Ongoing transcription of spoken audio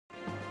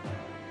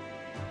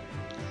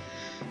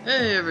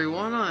Hey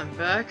everyone, I'm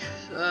back.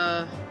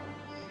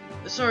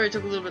 Sorry it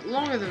took a little bit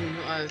longer than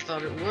I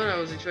thought it would. I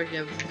was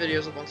expecting to have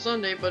videos up on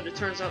Sunday, but it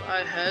turns out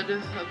I had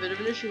a bit of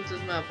an issue with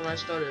this map when I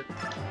started.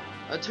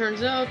 It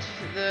turns out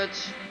that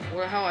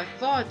how I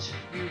thought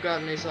you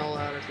got Naesala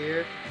out of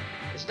here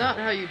is not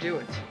how you do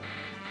it.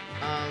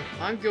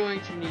 I'm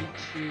going to need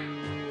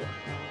to,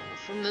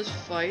 from this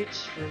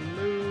fight,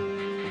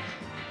 remove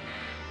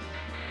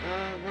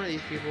one of these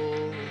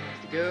people. We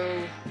have to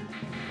go.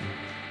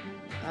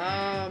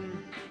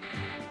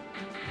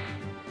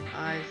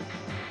 I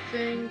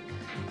think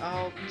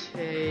I'll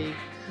take...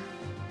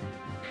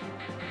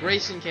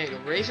 Rayson can't go.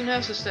 Rayson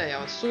has to stay.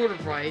 I was sort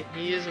of right.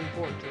 He is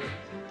important to it.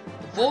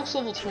 Volk's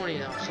level 20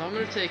 now, so I'm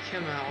going to take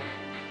him out.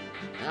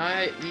 And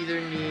I either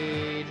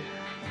need...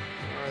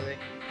 Where are they?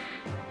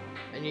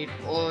 I need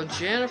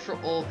Janif or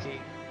Ulki.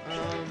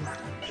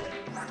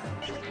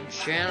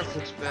 Janif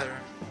looks better.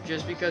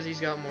 Just because he's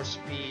got more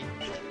speed.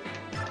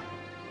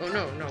 Oh,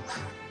 no.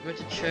 I meant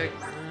to check.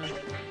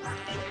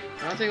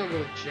 I think I'll go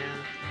with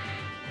Janif.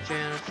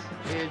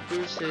 It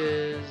boosts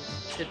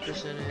his hit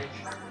percentage.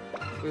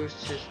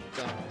 Boosts his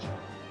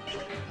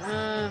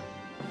dodge.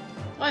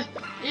 What?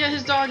 Yeah,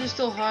 his dodge is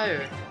still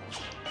higher.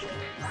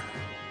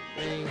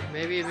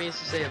 Maybe it means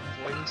to say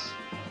avoidance.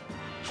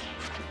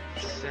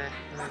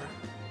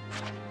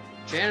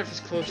 Janif is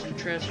close to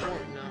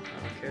transform. No, I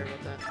don't care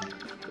about that.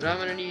 But I'm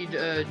gonna need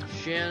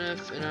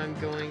Janif, and I'm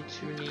going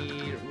to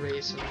need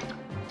Rayson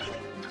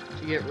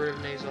to get rid of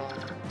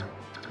Naesala.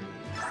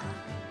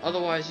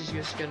 Otherwise, he's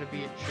just gonna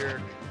be a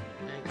jerk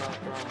and cause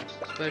problems,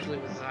 especially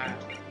with that.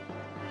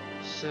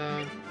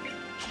 So,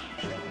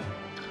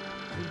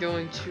 I'm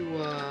going to,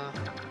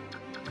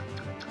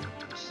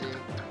 let's see.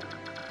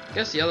 I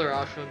guess the other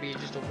option would be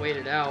just to wait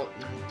it out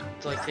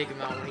and to, like, take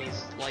him out when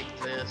he's like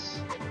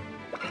this.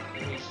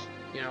 When he's,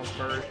 you know,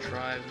 bird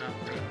tribe, not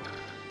raven.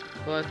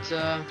 But,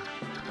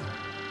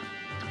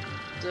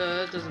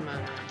 it doesn't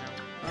matter right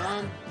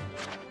now.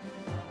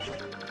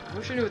 I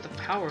wish I knew what the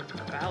power of the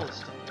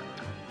ballast was.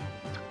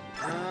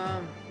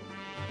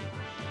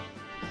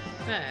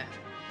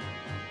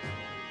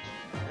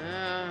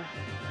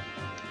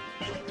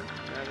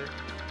 Whatever.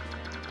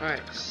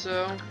 Alright,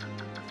 so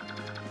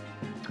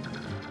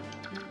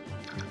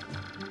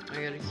I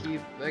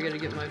gotta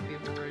get my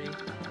people ready.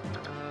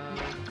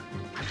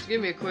 Just give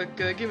me a quick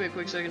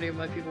second to get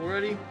my people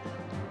ready.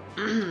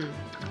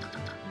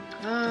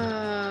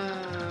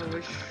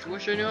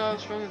 Wish I knew how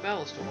strong the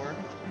ballast were.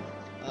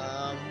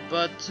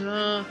 But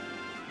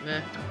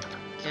meh,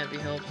 can't be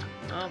helped.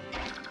 Oh.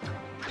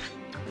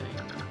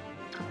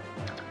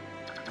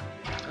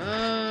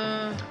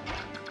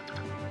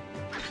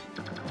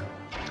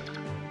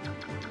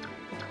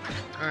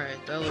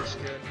 Alright, that looks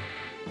good.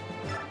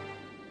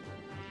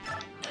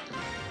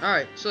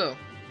 Alright, so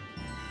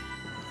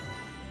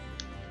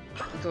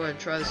go ahead and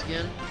try this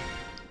again.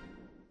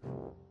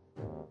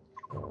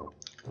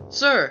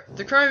 Sir,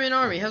 the Crimean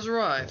army has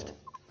arrived.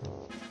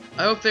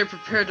 I hope they are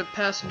prepared to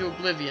pass into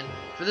oblivion,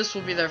 for this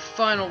will be their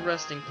final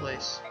resting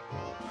place.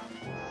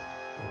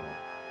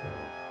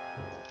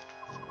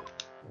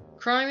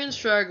 Crimean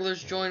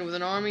stragglers joined with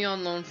an army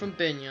on loan from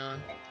Binyan.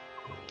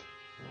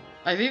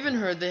 I've even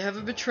heard they have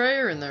a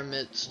betrayer in their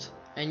midst,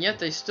 and yet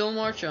they still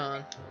march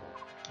on.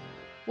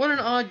 What an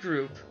odd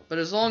group, but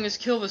as long as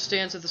Kilva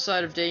stands at the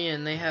side of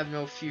Dayin, they have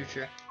no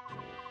future.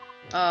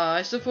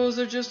 I suppose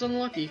they're just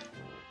unlucky.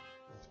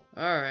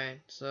 Alright,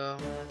 so...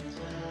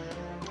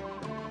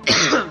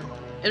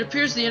 It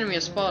appears the enemy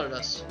has spotted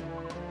us.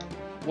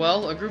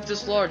 Well, a group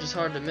this large is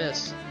hard to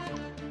miss.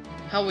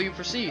 How will you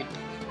proceed?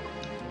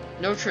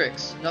 No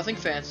tricks, nothing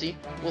fancy.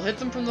 We'll hit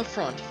them from the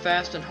front,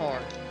 fast and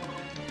hard.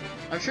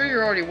 I'm sure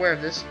you're already aware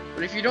of this,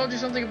 but if you don't do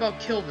something about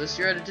Kilvis,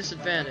 you're at a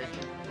disadvantage.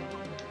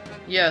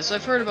 Yes,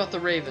 I've heard about the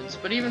Ravens,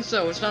 but even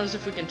so, it's not as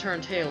if we can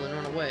turn tail and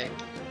run away.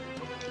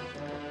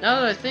 Now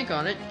that I think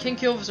on it, King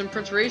Kilvis and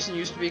Prince Rayson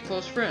used to be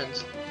close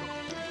friends.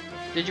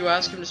 Did you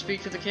ask him to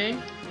speak to the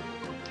king?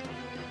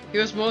 He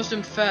was most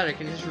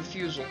emphatic in his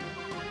refusal.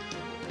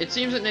 It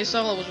seems that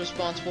Naesala was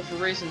responsible for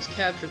Rayson's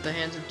capture at the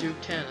hands of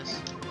Duke Tanis.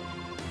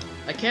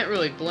 I can't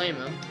really blame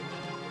him.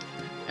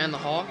 And the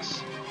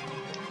Hawks?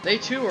 They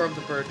too are of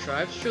the bird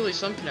tribes. Surely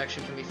some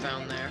connection can be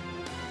found there.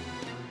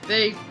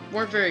 They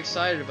weren't very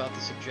excited about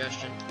the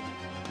suggestion.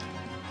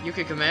 You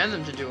could command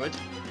them to do it.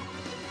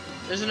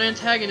 There's an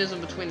antagonism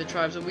between the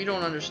tribes that we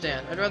don't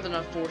understand. I'd rather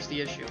not force the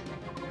issue.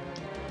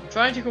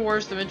 Trying to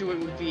coerce them into it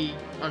would be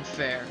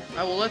unfair.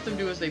 I will let them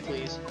do as they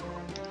please.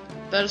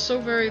 That is so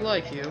very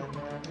like you.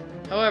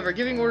 However,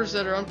 giving orders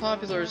that are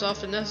unpopular is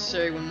often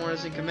necessary when one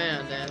is in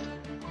command, and...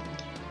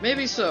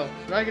 Maybe so,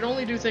 but I can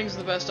only do things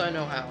the best I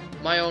know how.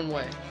 My own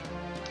way.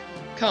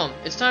 Come,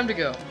 it's time to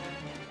go.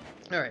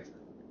 Alright.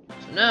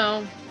 So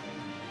now...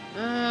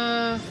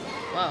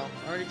 wow,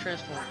 already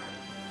transformed.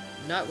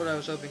 Not what I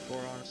was hoping for,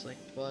 honestly,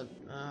 but,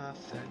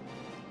 fair.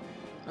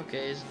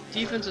 Okay, his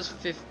defense is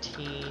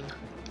 15.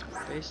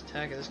 Base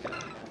attack of this guy.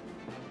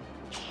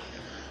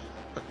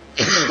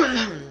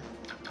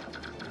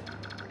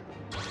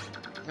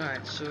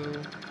 Alright, so...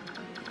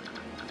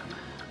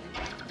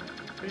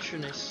 Pretty sure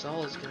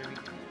Naesala is gonna be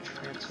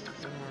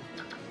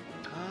transformed.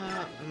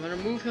 I'm gonna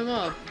move him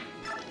up.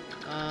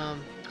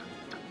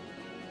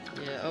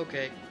 Yeah,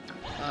 okay.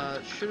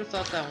 Should have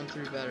thought that one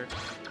through better.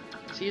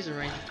 He's in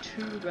range of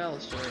 2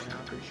 ballista right now,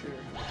 pretty sure.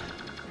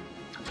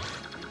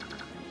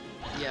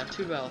 Yeah,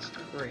 2 ballista.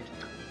 Great.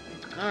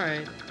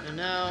 Alright, and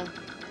now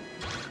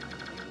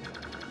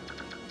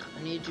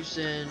I need to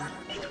send...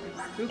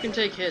 Who can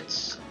take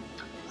hits?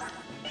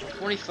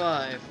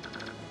 25.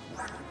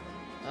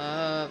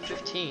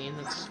 15.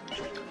 That's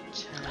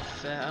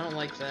 10. I don't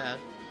like that.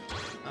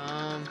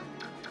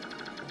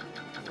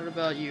 What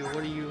about you?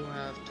 What do you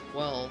have?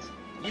 12.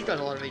 You've got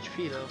a lot of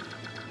HP though.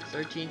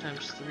 13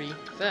 times 3.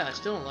 I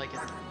still don't like it.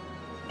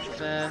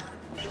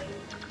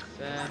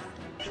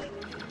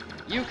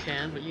 You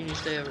can, but you need to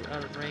stay out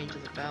of range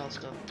of the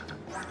ballista.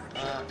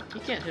 He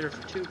can't hit her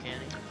for 2, can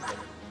he?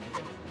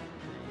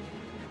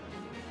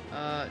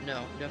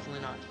 No,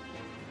 definitely not.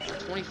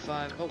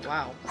 25. Oh,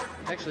 wow.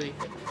 Actually,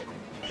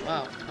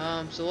 wow.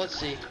 So let's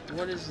see.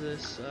 What is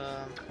this?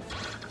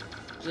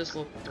 Does this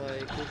look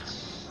like?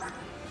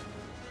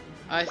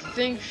 I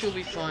think she'll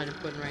be fine to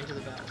put in range of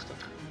the ballista.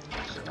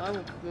 So I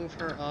will move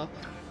her up.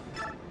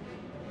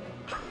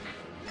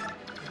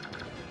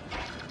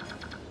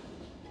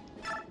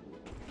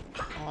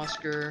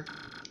 Oscar.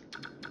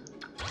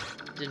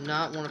 Did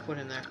not want to put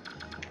him there.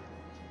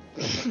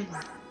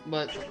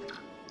 But,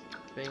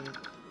 bing.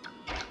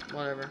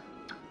 Whatever.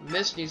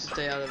 Mist needs to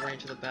stay out of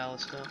range of the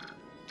ballista.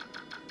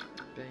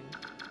 Bing.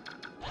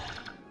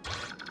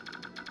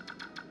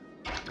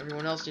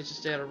 Everyone else needs to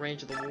stay out of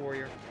range of the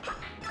warrior.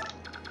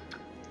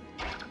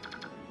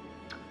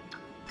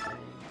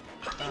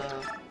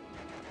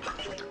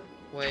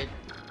 Wait.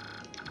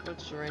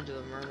 What's the range of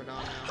the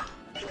Myrmidon now?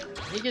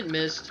 He get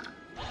missed.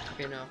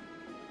 Okay, no.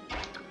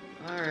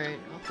 Alright,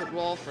 I'll put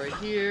Rolf right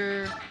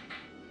here.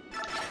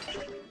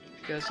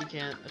 Because he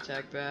can't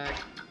attack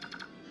back.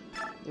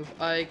 Move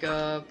Ike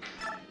up.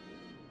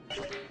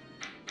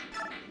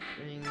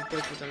 Being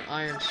equipped with an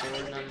iron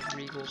sword, not a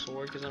regal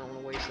sword, because I don't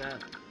want to waste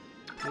that.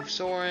 Move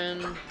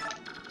Soren.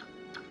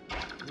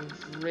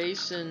 Move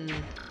Rayson.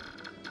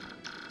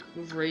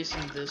 Move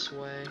Rayson this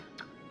way.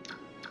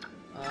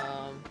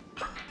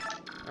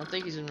 I don't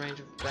think he's in range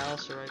of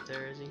Ballista right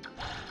there, is he?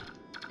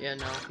 Yeah,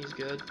 no, he's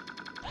good.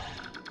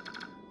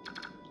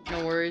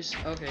 No worries.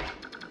 Okay.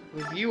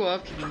 Move you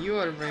up, keeping you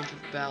out of range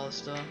of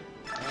Ballista.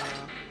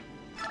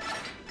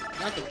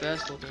 Not the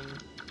best looking,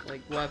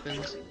 like,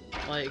 weapons.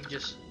 Like,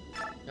 just,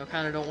 you know,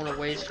 kind of don't want to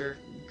waste her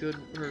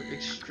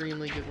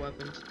extremely good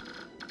weapons.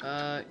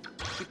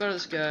 Keep out of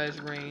this guy's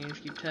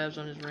range. Keep tabs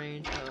on his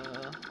range.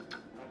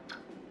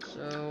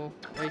 So,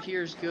 right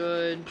here is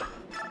good.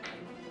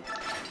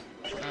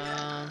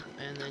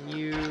 And then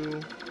you.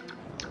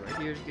 Right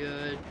here is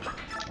good.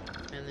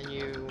 And then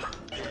you.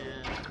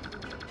 And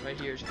right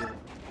here is good.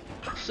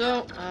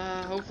 So,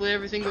 hopefully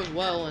everything goes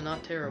well and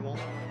not terrible.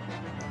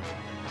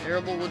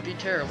 Terrible would be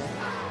terrible.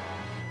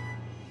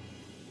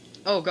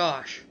 Oh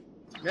gosh.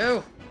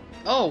 No!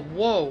 Oh,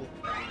 whoa!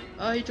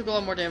 He took a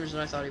lot more damage than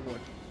I thought he would.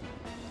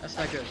 That's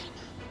not good.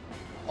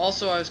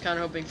 Also, I was kind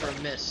of hoping for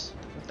a miss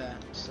with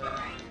that, so...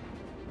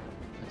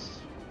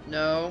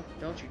 No,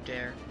 don't you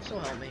dare. So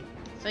help me.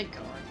 Thank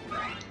God.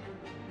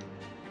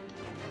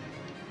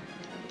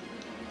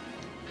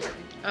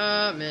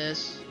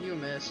 Miss. You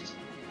missed.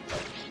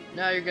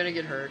 Now you're gonna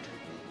get hurt.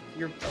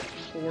 Your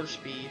poor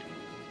speed.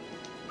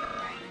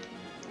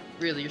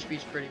 Really, your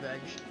speed's pretty bad.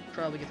 You should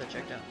probably get that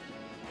checked out.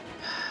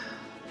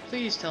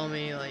 Please tell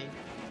me, like...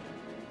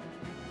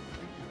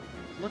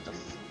 What the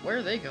f... Where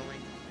are they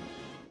going?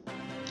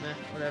 Meh,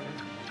 whatever.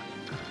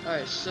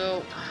 Alright,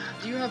 so...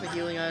 Do you have a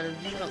healing item?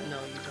 You don't...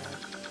 No, you don't.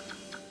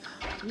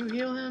 Can you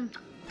heal him?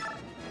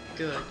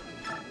 Good.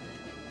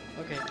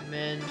 Okay,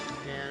 mend,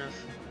 Janif.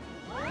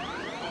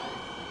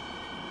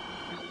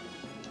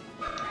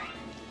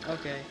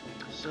 Okay,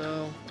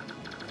 so...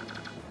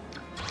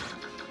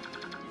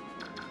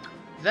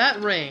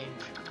 That range.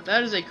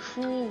 That is a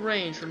cruel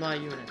range for my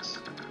units.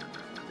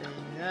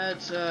 Dang, that,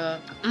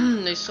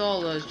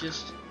 Naesala is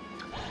just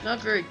not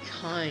very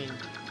kind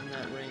in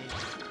that range.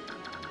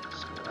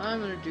 So what I'm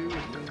gonna do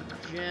is move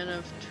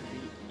Janif to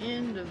the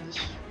end of this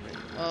range.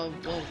 Well,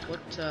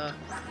 what,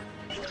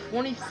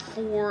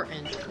 24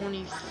 and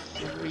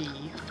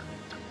 23.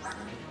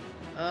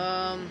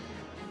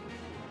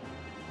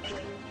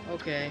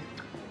 Okay.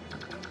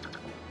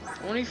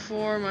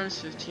 24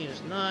 minus 15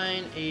 is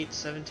 9, 8,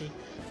 17.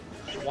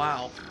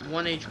 Wow,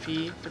 1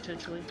 HP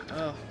potentially.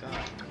 Oh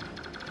god.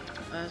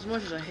 As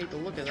much as I hate the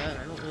look of that,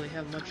 I don't really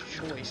have much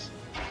choice.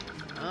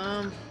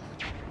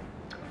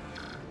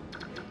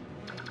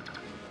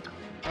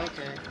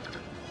 Okay,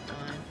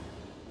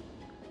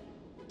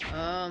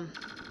 fine.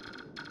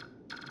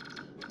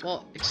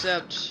 Well,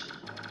 except...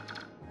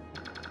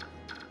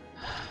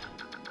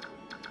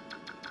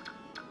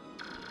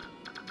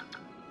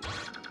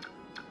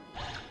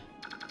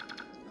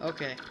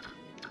 Okay.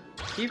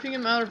 Keeping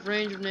him out of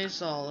range of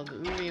Naesala,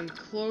 but moving him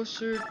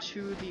closer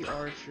to the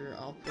archer,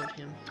 I'll put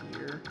him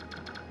here.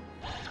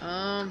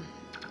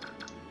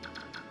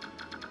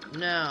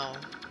 Now,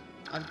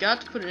 I've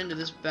got to put it into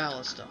this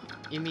ballista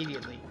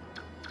immediately.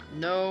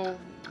 No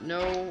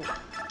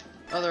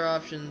other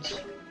options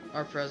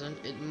are present.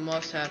 It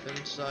must happen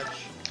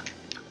such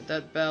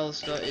that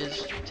ballista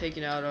is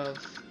taken out of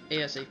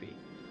ASAP.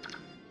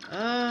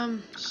 But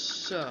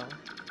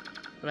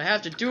I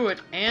have to do it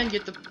and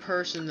get the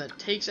person that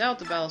takes out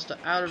the ballista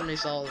out of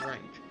Naesala's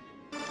range.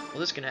 Well,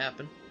 this can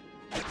happen.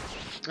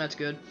 That's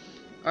good.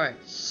 Alright,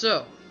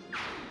 so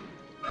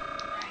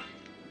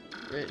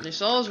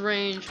Naesala's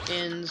range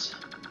ends,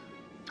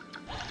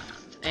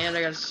 and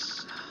I got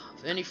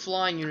any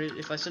flying unit.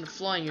 If I send a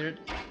flying unit,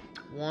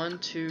 1,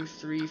 2,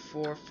 3,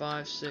 4,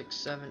 5, 6,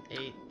 7,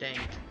 8. Dang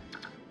it.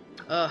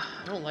 I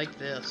don't like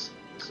this.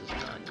 This is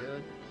not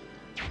good.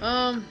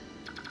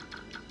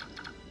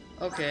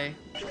 Okay.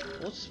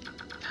 What's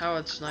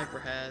power the sniper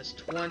has?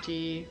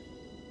 20,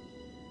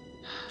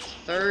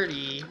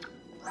 30.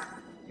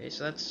 Okay,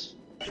 so that's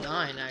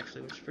 9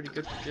 actually, which is pretty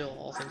good for Jill,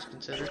 all things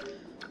considered.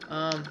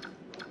 Oh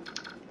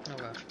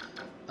gosh.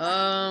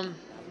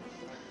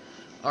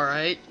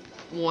 Alright.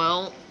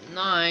 Well,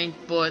 9,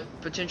 but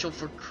potential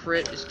for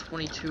crit is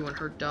 22 and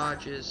her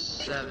dodge is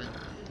 7.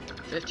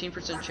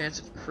 15% chance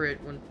of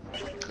crit, when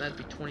that'd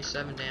be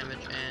 27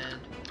 damage,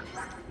 and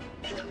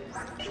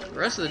the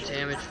rest of the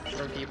damage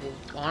from people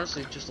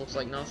honestly just looks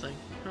like nothing.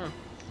 Huh.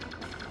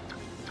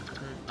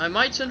 I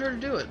might send her to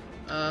do it.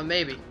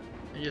 Maybe.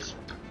 And just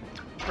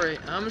pray.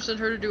 I'm gonna send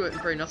her to do it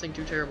and pray nothing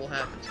too terrible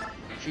happens.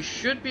 She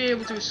should be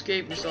able to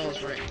escape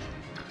Naesala's range.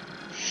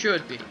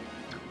 Should be.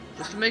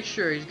 Just to make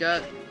sure, he's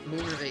got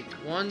movement of 8.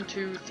 1,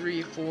 2,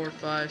 3, 4,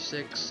 5,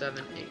 6,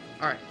 7, 8.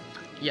 Alright.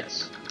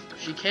 Yes.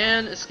 She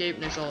can escape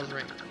Naesala's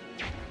range.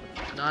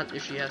 Not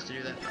if she has to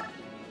do that.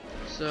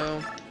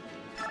 So,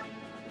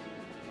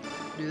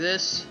 do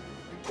this.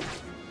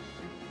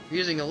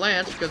 Using a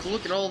lance, because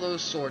look at all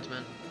those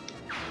swordsmen.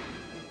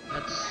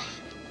 That's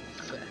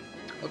fair.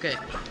 Okay,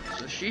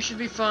 so she should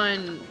be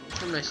fine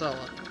from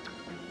Naesala.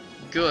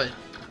 Good.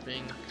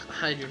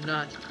 I do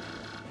not.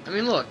 I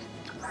mean, look.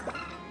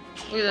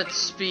 Look at that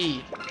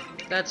speed.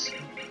 That's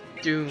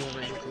doom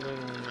and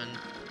gloom and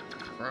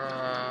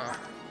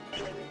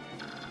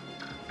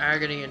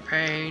agony and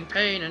pain,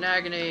 pain and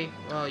agony.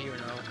 Well, you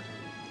know,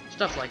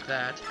 stuff like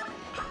that.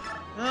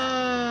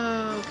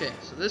 Okay,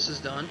 so this is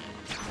done.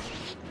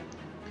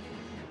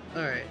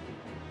 Alright.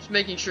 Just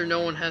making sure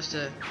no one has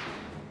to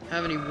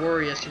have any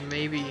worry as to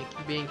maybe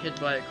being hit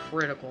by a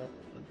critical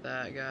with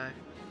that guy.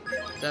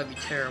 That'd be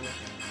terrible.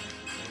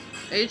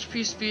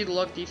 HP, speed,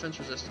 luck, defense,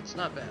 resistance.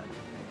 Not bad.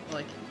 I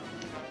like it.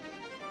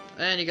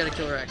 And you got a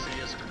killer axe,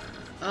 yes.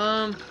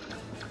 So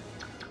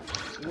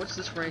what's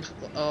this range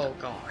look like? Oh,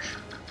 gosh.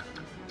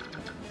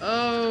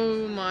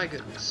 Oh, my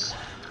goodness.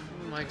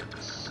 Oh, my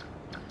goodness.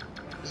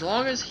 As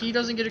long as he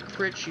doesn't get a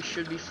crit, she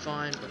should be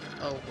fine, but...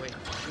 Oh, wait. Is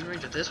she in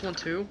range of this one,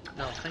 too?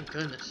 No, thank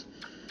goodness.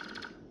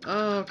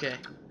 Okay.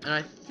 And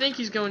I think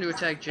he's going to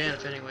attack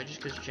Janeth anyway,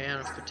 just because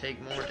Janeth could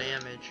take more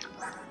damage.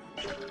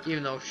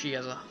 Even though she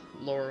has a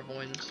lower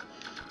avoidance.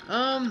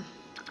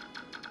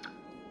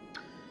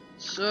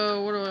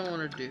 So, what do I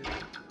want to do?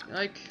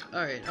 Ike...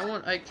 Alright, I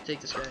want Ike to take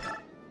this guy out.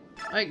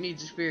 Ike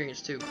needs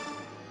experience, too.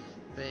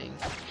 Bang.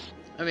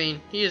 I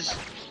mean, he is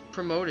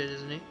promoted,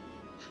 isn't he?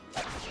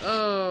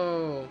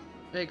 Oh...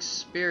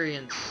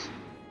 Experience.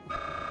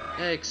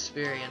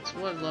 Experience.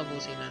 What level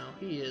is he now?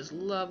 He is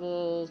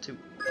level 2.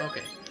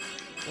 Okay.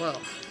 Well.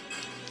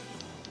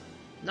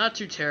 Not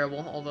too terrible,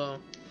 although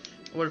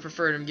I would have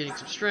preferred him getting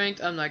some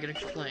strength. I'm not going to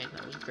complain.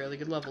 That was a fairly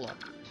good level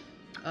up.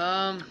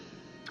 I'm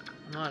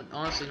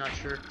honestly not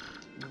sure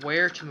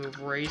where to move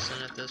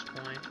Rayson at this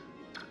point.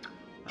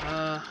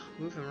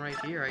 Move him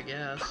right here, I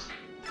guess.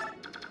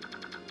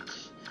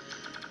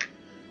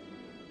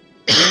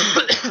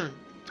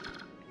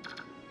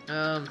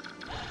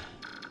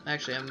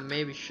 Actually, I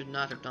maybe should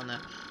not have done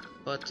that.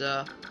 But,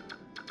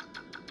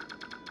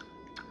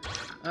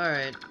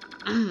 alright.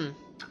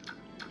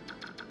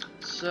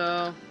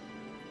 So,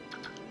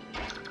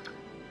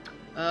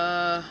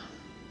 I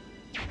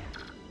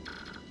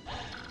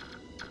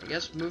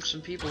guess move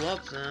some people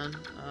up then.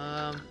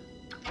 I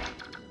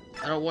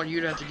don't want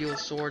you to have to deal with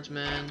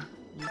swordsmen.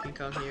 You can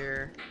come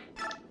here.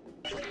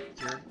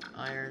 With your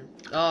iron.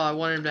 Oh, I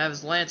wanted him to have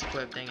his lance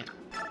equipped, dang it.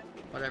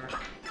 Whatever.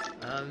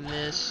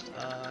 Missed.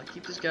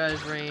 Keep this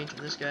guy's range and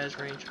this guy's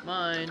range of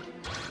mine.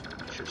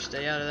 Make sure to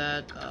stay out of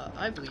that.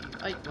 I believe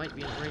Ike might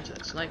be in the range of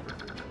that sniper.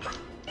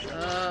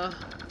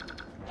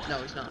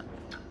 No, he's not.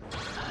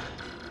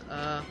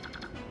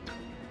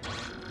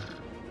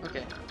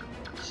 Okay.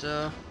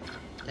 So,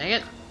 dang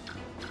it.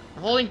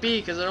 I'm holding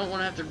B because I don't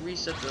want to have to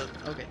reset the...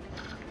 Okay.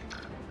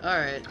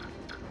 Alright.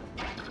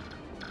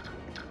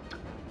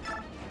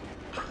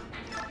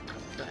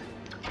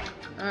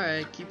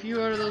 Alright, keep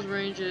you out of those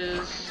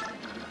ranges.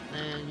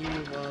 And you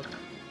move up.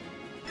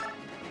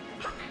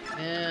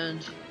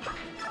 And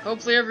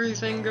hopefully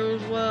everything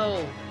goes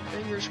well.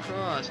 Fingers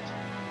crossed.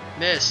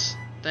 Miss.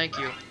 Thank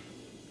you.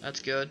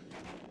 That's good.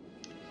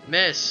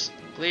 Miss.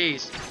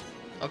 Please.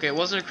 Okay, it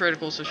wasn't a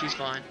critical, so she's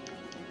fine.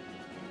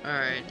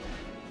 Alright.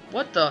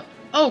 What the?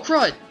 Oh,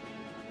 crud!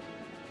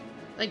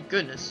 Thank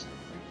goodness.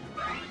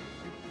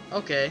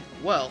 Okay,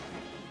 well,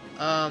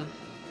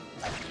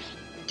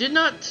 did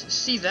not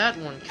see that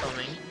one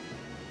coming.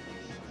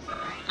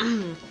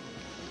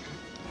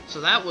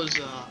 So that was,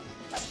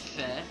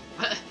 fair.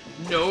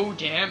 No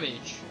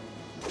damage.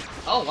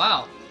 Oh,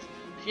 wow.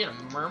 He had a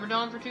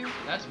Myrmidon for 2?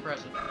 That's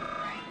impressive.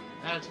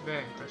 That's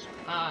very impressive.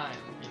 I'm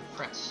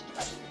impressed.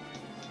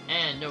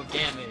 And no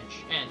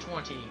damage. And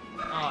 20.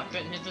 Oh, I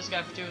couldn't hit this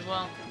guy for 2 as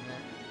well?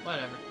 Nah,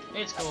 whatever.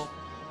 It's cool.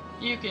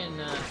 You can,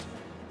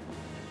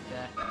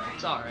 yeah,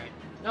 it's alright.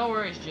 No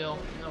worries, Jill.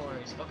 No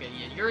worries. Okay,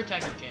 yeah, you're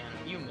attacking Jan.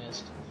 You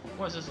missed.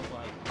 What does this look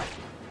like?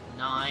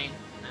 9.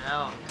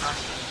 Oh,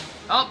 gosh.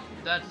 Oh,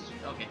 that's,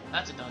 okay,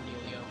 that's a done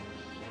deal, yo.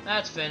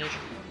 That's finished.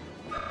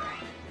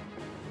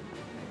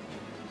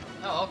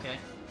 Oh, okay.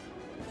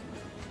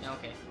 Yeah,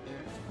 okay.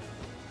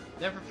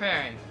 They're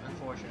preparing,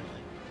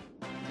 unfortunately.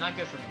 Not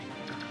good for me.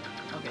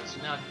 Okay, so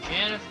now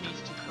Janeth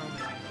needs to come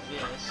like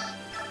this.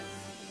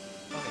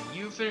 Okay,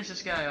 you finish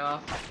this guy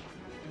off.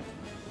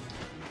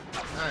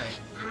 Alright.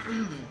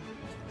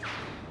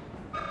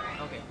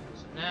 Okay,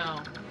 so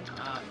now,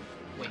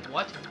 wait,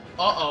 what?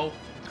 Uh-oh.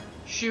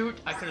 Shoot,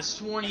 I could have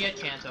sworn he had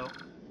Kanto.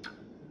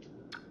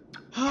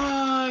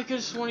 I could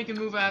have sworn he could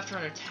move after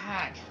an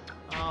attack.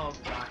 Oh,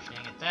 gosh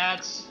dang it.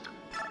 That's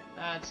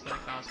gonna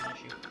cause an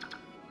issue.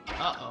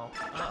 Uh-oh.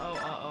 Uh-oh,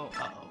 uh-oh,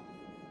 uh-oh.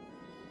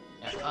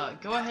 Yeah,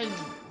 go ahead and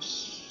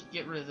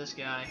get rid of this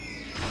guy.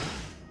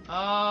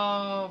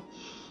 Oh,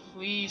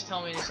 please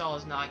tell me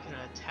Naesala's not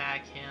gonna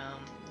attack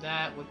him.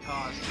 That would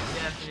cause a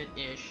definite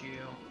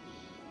issue.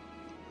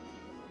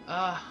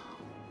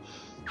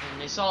 And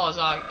Naesala's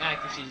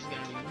accuracy is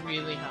gonna be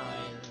really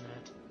high, isn't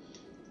it?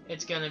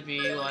 It's gonna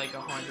be like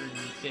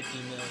 150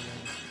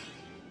 million.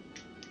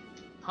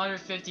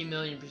 150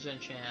 million%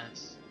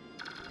 chance.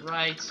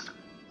 Right.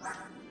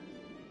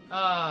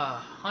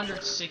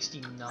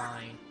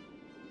 169.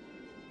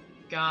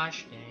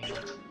 Gosh dang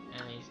it.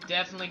 And he's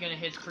definitely gonna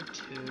hit for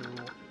 2.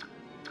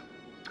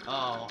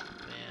 Oh,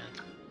 man.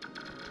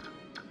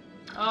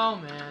 Oh,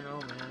 man, oh,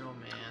 man, oh,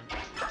 man.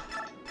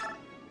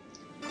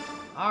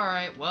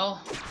 Alright,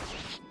 well.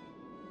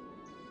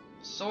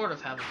 Sort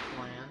of have a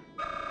plan.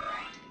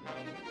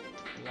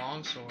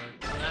 Long sword.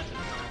 So that's a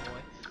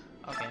convoy.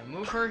 Okay,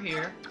 move her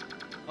here.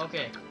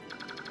 Okay.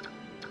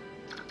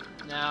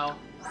 Now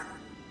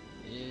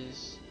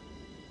is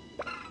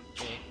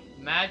okay.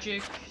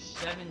 Magic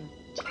 17.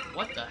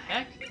 What the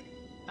heck?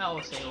 That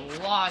was a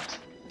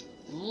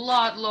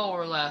lot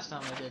lower last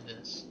time I did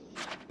this.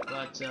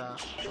 But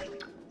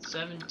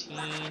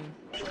 17.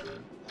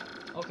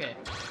 Okay.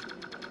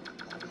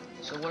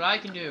 So what I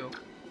can do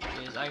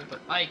is I can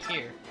put Ike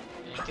here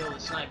and kill the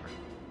sniper.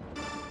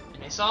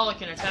 And Naesala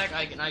can attack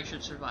Ike and Ike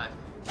should survive.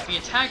 If he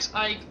attacks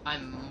Ike, I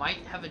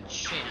might have a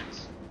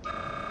chance.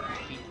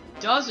 If he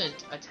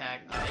doesn't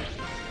attack Ike,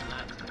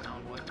 not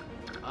convoy,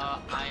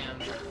 I am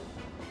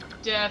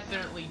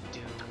definitely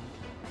doomed,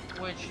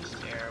 which is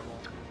terrible.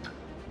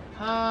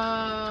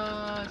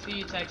 If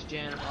he attacks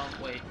Jan, oh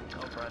wait,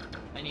 oh crud,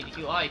 I need to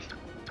heal Ike.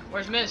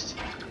 Where's Mist?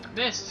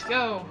 Mist,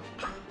 go!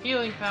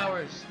 Healing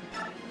powers!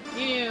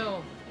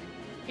 Heal!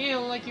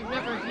 Heal like you've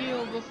never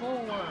healed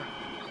before!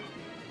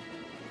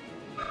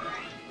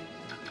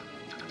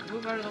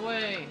 Move out of the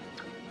way!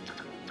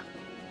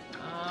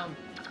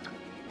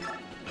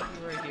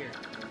 Right here.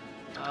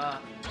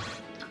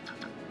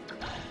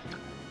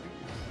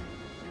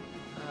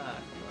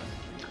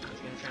 He's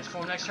gonna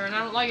transform next turn,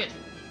 I don't like it!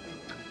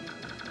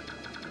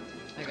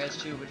 That guy's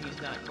too, but he's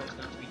not close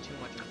enough to be too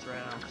much of a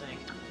threat, I don't think.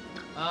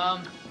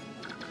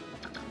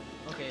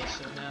 Okay,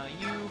 so now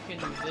you can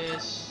do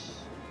this.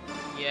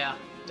 Yeah,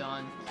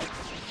 done.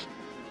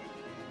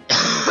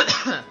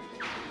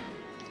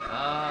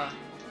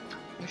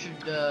 We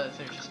should,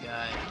 finish this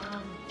guy.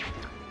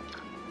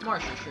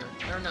 Marsha, sure.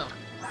 Or no.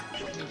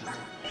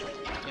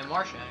 Yeah,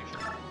 Marsha,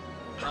 actually.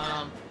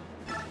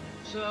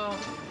 So,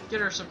 get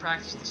her some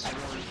practice with the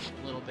sword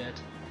a little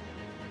bit.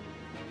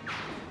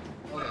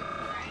 Okay.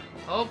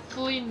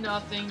 Hopefully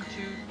nothing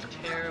too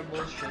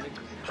terrible should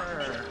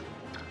occur.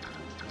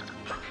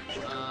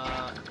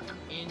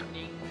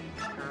 Ending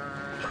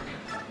turn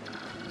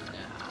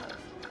now.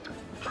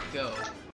 Go.